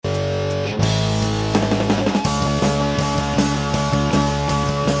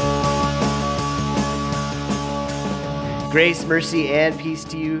Grace, mercy, and peace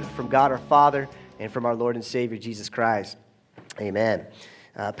to you from God our Father and from our Lord and Savior, Jesus Christ. Amen.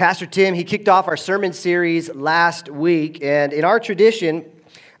 Pastor Tim, he kicked off our sermon series last week, and in our tradition,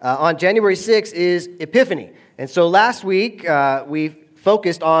 on January 6th is Epiphany. And so last week, we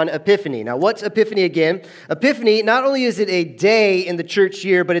focused on Epiphany. Now, what's Epiphany again? Epiphany, not only is it a day in the church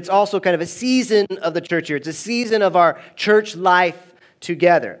year, but it's also kind of a season of the church year. It's a season of our church life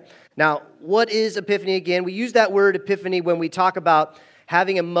together. Now, what is Epiphany again? We use that word Epiphany when we talk about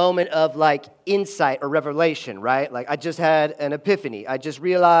having a moment of like insight or revelation, right? Like I just had an epiphany. I just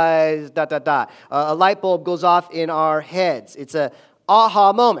realized, A light bulb goes off in our heads. It's a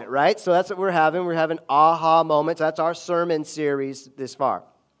aha moment, right? So that's what we're having. We're having aha moments. That's our sermon series this far.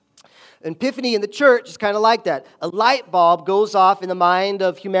 Epiphany in the church is kind of like that. A light bulb goes off in the mind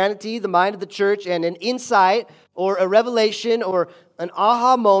of humanity, the mind of the church, and an insight or a revelation or an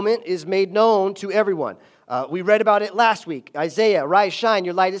aha moment is made known to everyone. We read about it last week. Isaiah, rise, shine,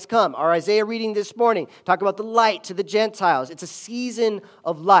 your light has come. Our Isaiah reading this morning talked about the light to the Gentiles. It's a season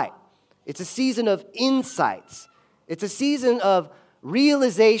of light. It's a season of insights. It's a season of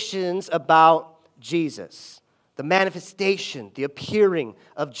realizations about Jesus, the manifestation, the appearing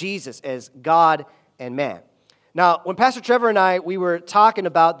of Jesus as God and man. Now, when Pastor Trevor and we were talking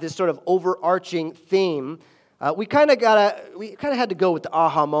about this sort of overarching theme, we kind of had to go with the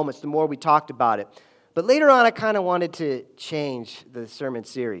aha moments the more we talked about it. But later on, I kind of wanted to change the sermon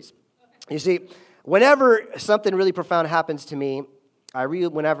series. You see, whenever something really profound happens to me,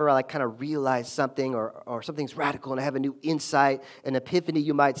 whenever I kind of realize something or something's radical and I have a new insight, an epiphany,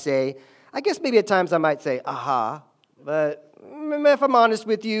 you might say, I guess maybe at times I might say, aha, but if I'm honest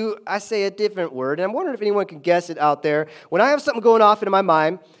with you, I say a different word, and I'm wondering if anyone can guess it out there. When I have something going off into my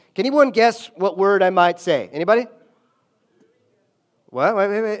mind, can anyone guess what word I might say? Anybody? What?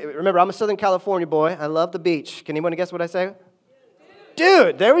 Wait. Remember, I'm a Southern California boy. I love the beach. Can anyone guess what I say?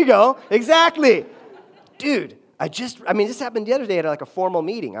 Dude, there we go. Exactly. Dude, this happened the other day at like a formal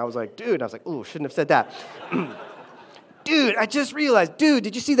meeting. I was like, ooh, shouldn't have said that. Dude, I just realized. Dude,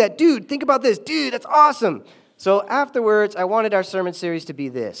 did you see that? Dude, think about this. Dude, that's awesome. So afterwards, I wanted our sermon series to be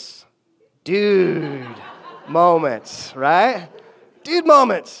this. Dude moments, right? Dude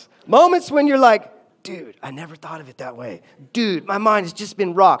moments. Moments when you're like, dude, I never thought of it that way. Dude, my mind has just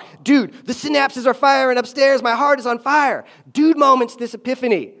been rocked. Dude, the synapses are firing upstairs. My heart is on fire. Dude moments, this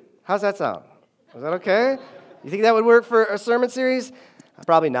epiphany. How's that sound? Is that okay? You think that would work for a sermon series?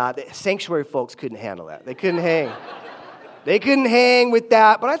 Probably not. The sanctuary folks couldn't handle that. They couldn't hang. They couldn't hang with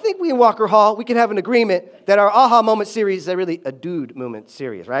that. But I think we in Walker Hall, we can have an agreement that our aha moment series is really a dude moment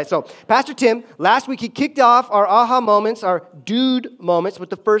series, right? So Pastor Tim, last week he kicked off our aha moments, our dude moments with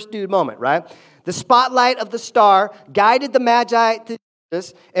the first dude moment, right? The spotlight of the star guided the Magi to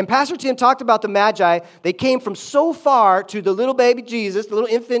Jesus, and Pastor Tim talked about the Magi. They came from so far to the little baby Jesus, the little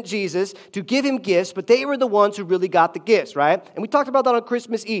infant Jesus, to give him gifts, but they were the ones who really got the gifts, right? And we talked about that on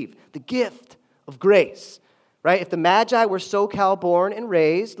Christmas Eve, the gift of grace, right? If the Magi were SoCal born and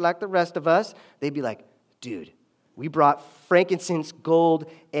raised like the rest of us, they'd be like, dude, we brought frankincense, gold,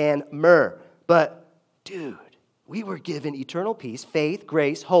 and myrrh, but dude, we were given eternal peace, faith,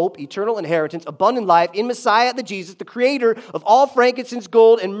 grace, hope, eternal inheritance, abundant life in Messiah, the Jesus, the creator of all frankincense,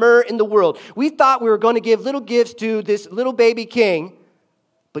 gold, and myrrh in the world. We thought we were going to give little gifts to this little baby king,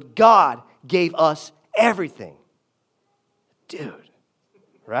 but God gave us everything. Dude,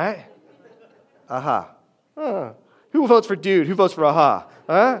 right? Aha. Who votes for dude? Who votes for aha?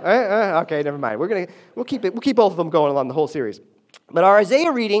 Okay, never mind. We'll keep both of them going along the whole series. But our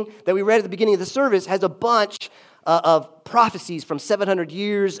Isaiah reading that we read at the beginning of the service has a bunch of prophecies from 700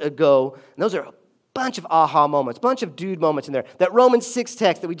 years ago. And those are a bunch of aha moments, bunch of dude moments in there. That Romans 6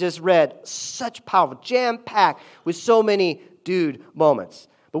 text that we just read, such powerful, jam-packed with so many dude moments.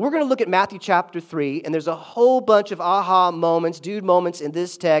 But we're going to look at Matthew chapter 3, and there's a whole bunch of aha moments, dude moments in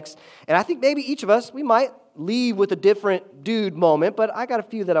this text. And I think maybe each of us, we might leave with a different dude moment, but I got a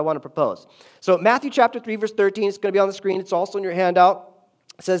few that I want to propose. So Matthew chapter 3, verse 13, it's going to be on the screen. It's also in your handout.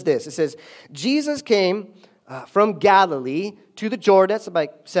 It says this. It says, Jesus came from Galilee to the Jordan, that's about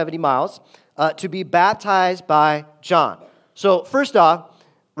 70 miles, to be baptized by John. So first off,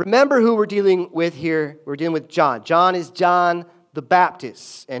 remember who we're dealing with here. We're dealing with John. John is John the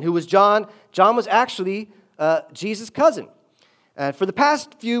Baptist. And who was John? John was actually Jesus' cousin. And for the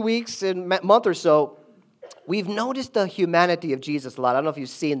past few weeks and month or so, we've noticed the humanity of Jesus a lot. I don't know if you've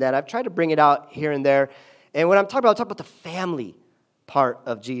seen that. I've tried to bring it out here and there. And when I'm talking about, I'll talk about the family part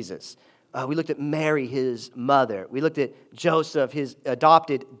of Jesus. We looked at Mary, his mother. We looked at Joseph, his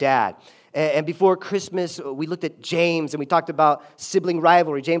adopted dad. And before Christmas, we looked at James, and we talked about sibling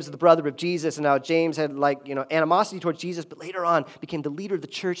rivalry. James is the brother of Jesus, and now James had animosity towards Jesus, but later on became the leader of the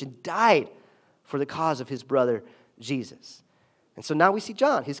church and died for the cause of his brother Jesus. And so now we see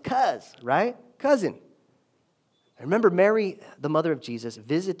John, his cousin. I remember Mary, the mother of Jesus,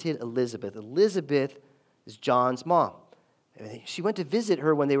 visited Elizabeth. Elizabeth is John's mom. She went to visit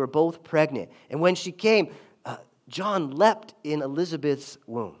her when they were both pregnant. And when she came, John leapt in Elizabeth's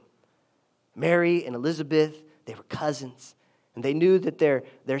womb. Mary and Elizabeth, they were cousins. And they knew that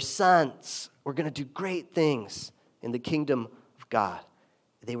their sons were going to do great things in the kingdom of God.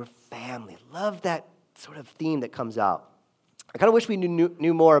 They were family. Love that sort of theme that comes out. I kind of wish we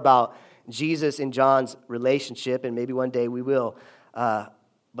knew more about Jesus and John's relationship, and maybe one day we will. But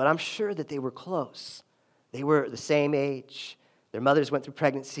I'm sure that they were close. They were the same age. Their mothers went through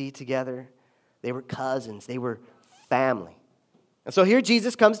pregnancy together. They were cousins. They were family. And so here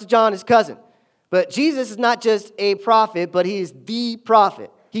Jesus comes to John, his cousin. But Jesus is not just a prophet, but he is the prophet.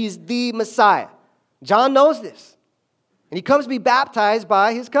 He's the Messiah. John knows this. And he comes to be baptized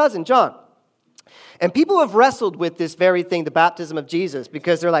by his cousin, John. And people have wrestled with this very thing, the baptism of Jesus,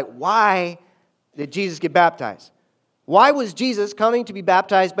 because they're like, why did Jesus get baptized? Why was Jesus coming to be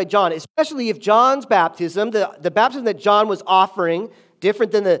baptized by John? Especially if John's baptism, the baptism that John was offering,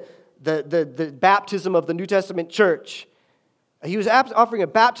 different than the baptism of the New Testament church. He was offering a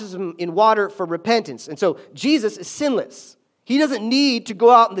baptism in water for repentance. And so Jesus is sinless. He doesn't need to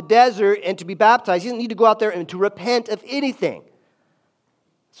go out in the desert and to be baptized. He doesn't need to go out there and to repent of anything.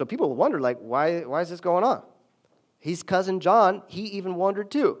 So people will wonder, why is this going on? His cousin John, he even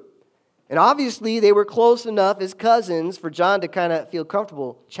wondered too. And obviously they were close enough as cousins for John to kind of feel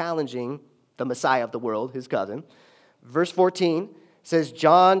comfortable challenging the Messiah of the world, his cousin. Verse 14 says,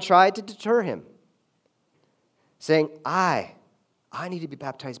 John tried to deter him, saying, I need to be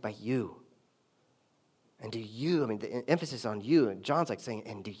baptized by you. And do you, the emphasis on you. And John's saying,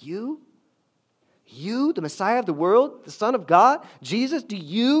 and do you? You, the Messiah of the world, the Son of God, Jesus, do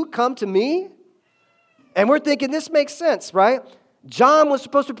you come to me? And we're thinking this makes sense, right? John was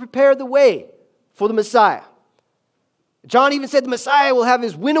supposed to prepare the way for the Messiah. John even said the Messiah will have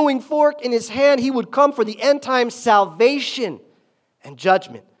his winnowing fork in his hand. He would come for the end time salvation and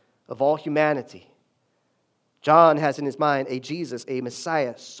judgment of all humanity. John has in his mind a Jesus, a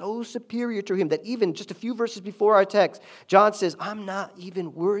Messiah, so superior to him that even just a few verses before our text, John says, I'm not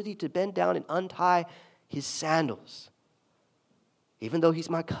even worthy to bend down and untie his sandals. Even though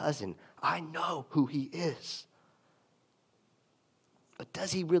he's my cousin, I know who he is. But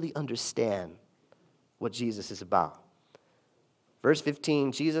does he really understand what Jesus is about? Verse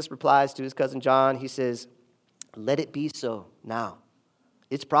 15, Jesus replies to his cousin John. He says, let it be so now.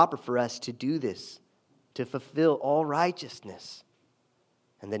 It's proper for us to do this, to fulfill all righteousness.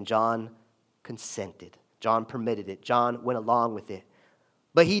 And then John consented. John permitted it. John went along with it.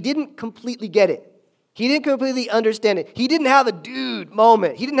 But he didn't completely get it. He didn't completely understand it. He didn't have a dude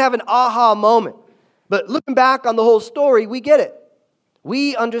moment. He didn't have an aha moment. But looking back on the whole story, we get it.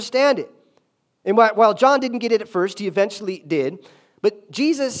 We understand it. And while John didn't get it at first, he eventually did. But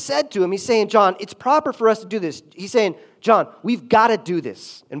Jesus said to him, he's saying, John, it's proper for us to do this. He's saying, John, we've got to do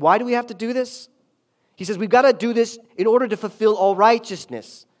this. And why do we have to do this? He says, we've got to do this in order to fulfill all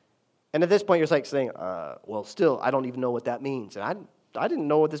righteousness. And at this point, you're saying, well, still, I don't even know what that means. And I didn't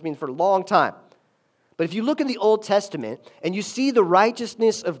know what this means for a long time. But if you look in the Old Testament and you see the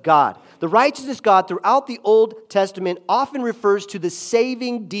righteousness of God, the righteousness of God throughout the Old Testament often refers to the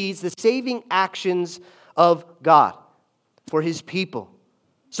saving deeds, the saving actions of God for his people.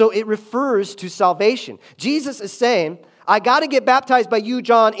 So it refers to salvation. Jesus is saying, I got to get baptized by you,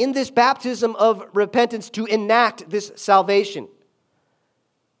 John, in this baptism of repentance to enact this salvation.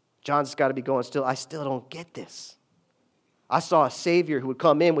 John's got to be going I still don't get this. I saw a Savior who would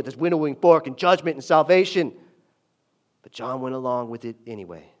come in with his winnowing fork and judgment and salvation. But John went along with it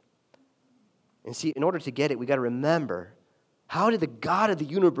anyway. And see, in order to get it, we got to remember, how did the God of the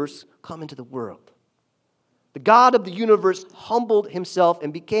universe come into the world? The God of the universe humbled himself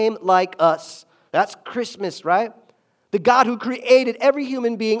and became like us. That's Christmas, right? The God who created every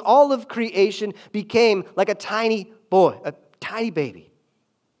human being, all of creation, became like a tiny boy, a tiny baby.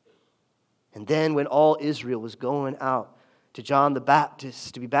 And then when all Israel was going out to John the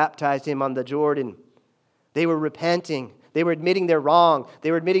Baptist to be baptized him on the Jordan, they were repenting. They were admitting their wrong.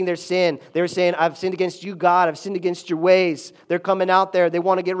 They were admitting their sin. They were saying, I've sinned against you, God. I've sinned against your ways. They're coming out there. They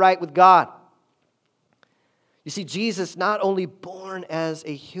want to get right with God. You see, Jesus not only born as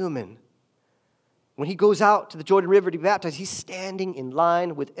a human, when he goes out to the Jordan River to be baptized, he's standing in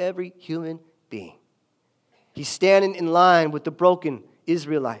line with every human being. He's standing in line with the broken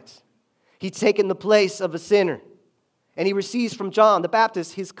Israelites. He's taken the place of a sinner. And he receives from John the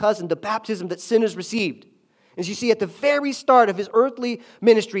Baptist, his cousin, the baptism that sinners received. As you see, at the very start of his earthly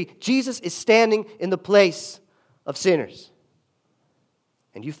ministry, Jesus is standing in the place of sinners.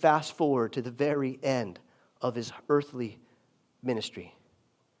 And you fast forward to the very end of his earthly ministry.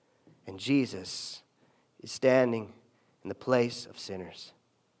 And Jesus is standing in the place of sinners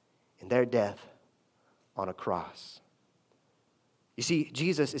in their death on a cross. You see,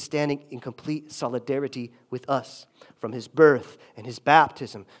 Jesus is standing in complete solidarity with us. From his birth and his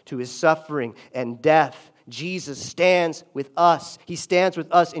baptism to his suffering and death, Jesus stands with us. He stands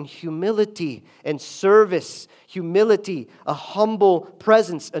with us in humility and service. Humility, a humble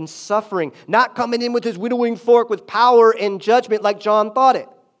presence and suffering. Not coming in with his winnowing fork with power and judgment like John thought it.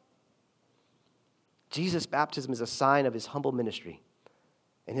 Jesus' baptism is a sign of his humble ministry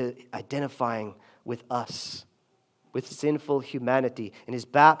and his identifying with us, with sinful humanity. In his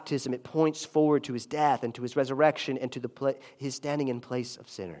baptism, it points forward to his death and to his resurrection and to his standing in place of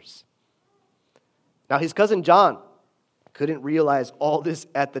sinners. Now, his cousin John couldn't realize all this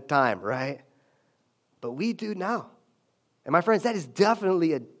at the time, right? But we do now. And my friends, that is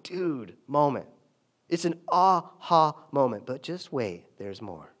definitely a dude moment. It's an aha moment. But just wait, there's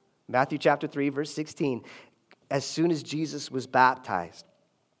more. Matthew chapter 3, verse 16. As soon as Jesus was baptized,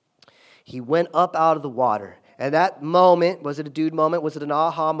 he went up out of the water. And that moment, was it a dude moment? Was it an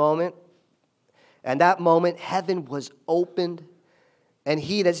aha moment? And that moment, heaven was opened. And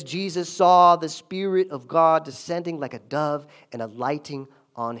he, that's Jesus, saw the Spirit of God descending like a dove and alighting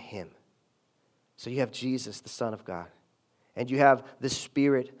on him. So you have Jesus, the Son of God. And you have the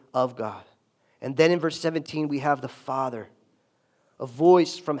Spirit of God. And then in verse 17, we have the Father. A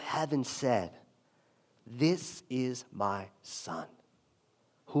voice from heaven said, "This is my Son,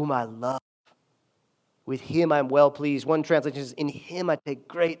 whom I love. With him I am well pleased." One translation says, "In him I take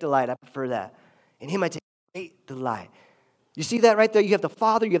great delight." I prefer that. In him I take great delight. You see that right there? You have the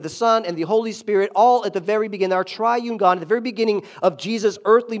Father, you have the Son, and the Holy Spirit all at the very beginning. Our triune God, at the very beginning of Jesus'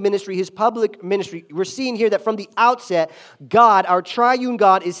 earthly ministry, his public ministry. We're seeing here that from the outset, God, our triune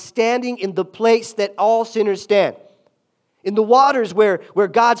God, is standing in the place that all sinners stand. In the waters where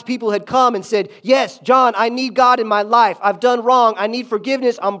God's people had come and said, "Yes, John, I need God in my life. I've done wrong. I need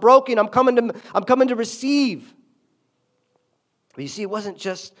forgiveness. I'm broken. I'm coming to receive." But you see, it wasn't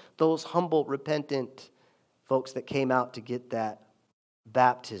just those humble, repentant folks that came out to get that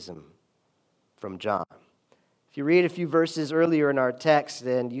baptism from John. If you read a few verses earlier in our text,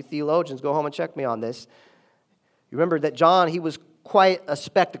 and you theologians, go home and check me on this. You remember that John, he was quite a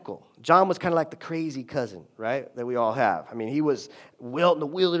spectacle. John was kind of like the crazy cousin, right, that we all have. I mean, he was wild in the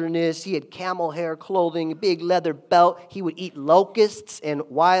wilderness. He had camel hair clothing, a big leather belt. He would eat locusts and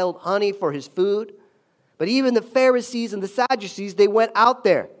wild honey for his food. But even the Pharisees and the Sadducees, they went out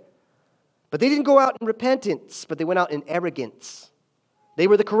there. But they didn't go out in repentance, but they went out in arrogance. They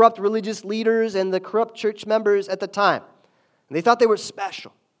were the corrupt religious leaders and the corrupt church members at the time. And they thought they were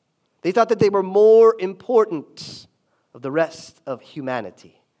special. They thought that they were more important of the rest of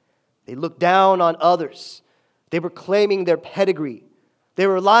humanity. They looked down on others. They were claiming their pedigree. They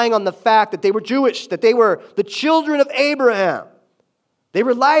were relying on the fact that they were Jewish, that they were the children of Abraham. They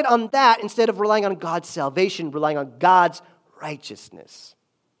relied on that instead of relying on God's salvation, relying on God's righteousness.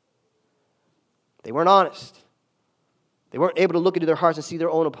 They weren't honest. They weren't able to look into their hearts and see their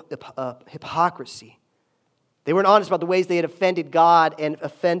own hypocrisy. They weren't honest about the ways they had offended God and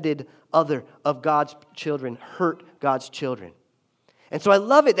offended other of God's children, hurt God's children. And so I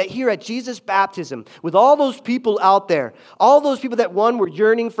love it that here at Jesus' baptism, with all those people out there, all those people that, one, were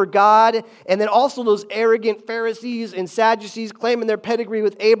yearning for God, and then also those arrogant Pharisees and Sadducees claiming their pedigree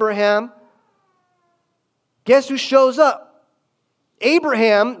with Abraham, guess who shows up?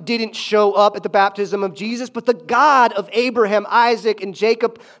 Abraham didn't show up at the baptism of Jesus, but the God of Abraham, Isaac, and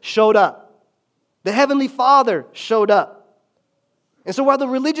Jacob showed up. The Heavenly Father showed up. And so while the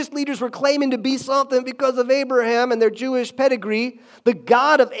religious leaders were claiming to be something because of Abraham and their Jewish pedigree, the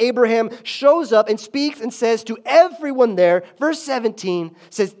God of Abraham shows up and speaks and says to everyone there, verse 17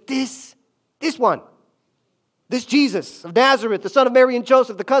 says, this one, this Jesus of Nazareth, the son of Mary and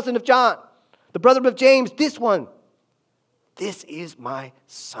Joseph, the cousin of John, the brother of James, this one, this is my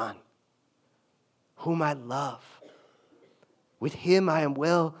Son, whom I love. With him I am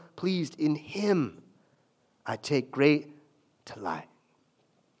well pleased. In him I take great delight.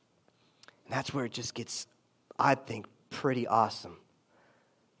 And that's where it just gets, I think, pretty awesome.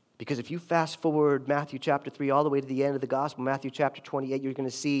 Because if you fast forward Matthew chapter 3 all the way to the end of the gospel, Matthew chapter 28, you're going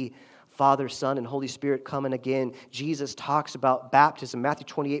to see Father, Son, and Holy Spirit coming again. Jesus talks about baptism. Matthew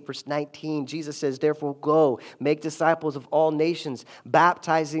 28, verse 19, Jesus says, therefore go, make disciples of all nations,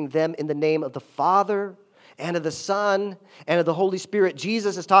 baptizing them in the name of the Father and of the Son and of the Holy Spirit.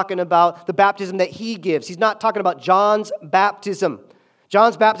 Jesus is talking about the baptism that he gives. He's not talking about John's baptism.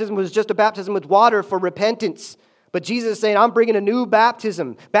 John's baptism was just a baptism with water for repentance. But Jesus is saying, I'm bringing a new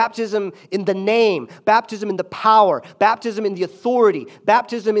baptism. Baptism in the name. Baptism in the power. Baptism in the authority.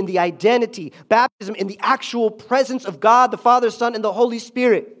 Baptism in the identity. Baptism in the actual presence of God, the Father, Son, and the Holy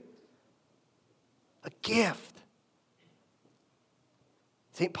Spirit. A gift.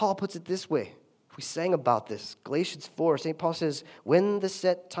 St. Paul puts it this way. We sang about this. Galatians 4, St. Paul says, when the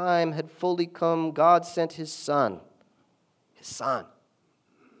set time had fully come, God sent his son,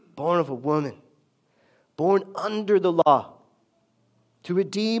 born of a woman, born under the law, to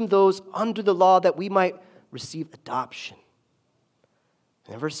redeem those under the law that we might receive adoption.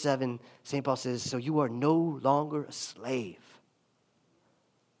 And in verse 7, St. Paul says, so you are no longer a slave,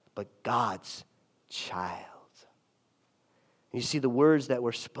 but God's child. You see the words that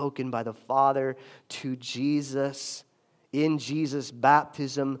were spoken by the Father to Jesus in Jesus'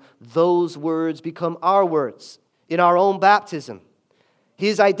 baptism, those words become our words in our own baptism.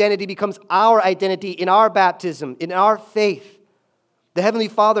 His identity becomes our identity in our baptism, in our faith. The Heavenly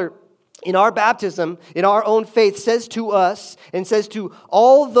Father, in our baptism, in our own faith, says to us and says to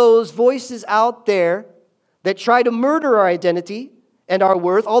all those voices out there that try to murder our identity and our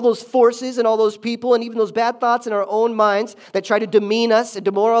worth, all those forces and all those people and even those bad thoughts in our own minds that try to demean us and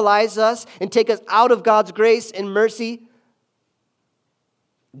demoralize us and take us out of God's grace and mercy.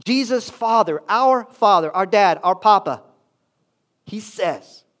 Jesus' Father, our Dad, our Papa, he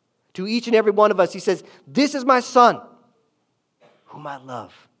says to each and every one of us, he says, this is my Son, whom I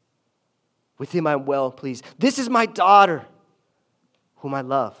love. With him I am well pleased. This is my daughter, whom I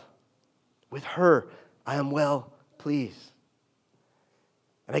love. With her I am well pleased.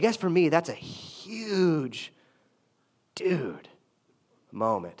 And I guess for me, that's a huge,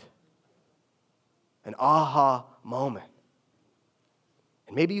 moment. An aha moment.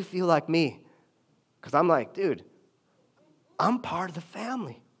 And maybe you feel like me, because I'm like, I'm part of the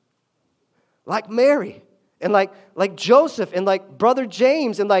family. Like Mary, and like Joseph, and like Brother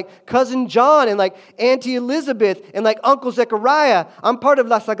James, and like Cousin John, and like Auntie Elizabeth, and like Uncle Zechariah. I'm part of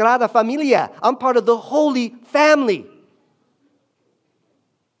La Sagrada Familia. I'm part of the Holy Family.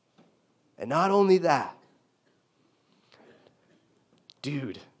 And not only that,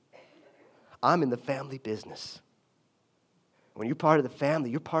 I'm in the family business. When you're part of the family,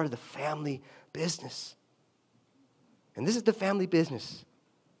 you're part of the family business. And this is the family business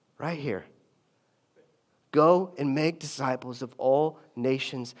right here. Go and make disciples of all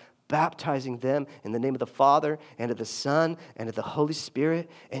nations, baptizing them in the name of the Father and of the Son and of the Holy Spirit,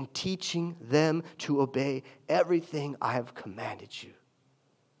 and teaching them to obey everything I have commanded you.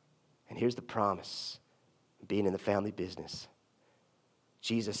 And here's the promise, being in the family business.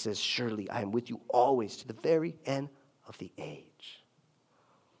 Jesus says, surely I am with you always to the very end of the age.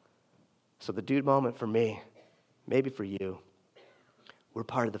 So the moment for me, maybe for you, we're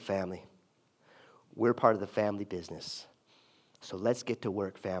part of the family. We're part of the family business. So let's get to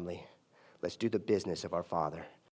work, family. Let's do the business of our Father.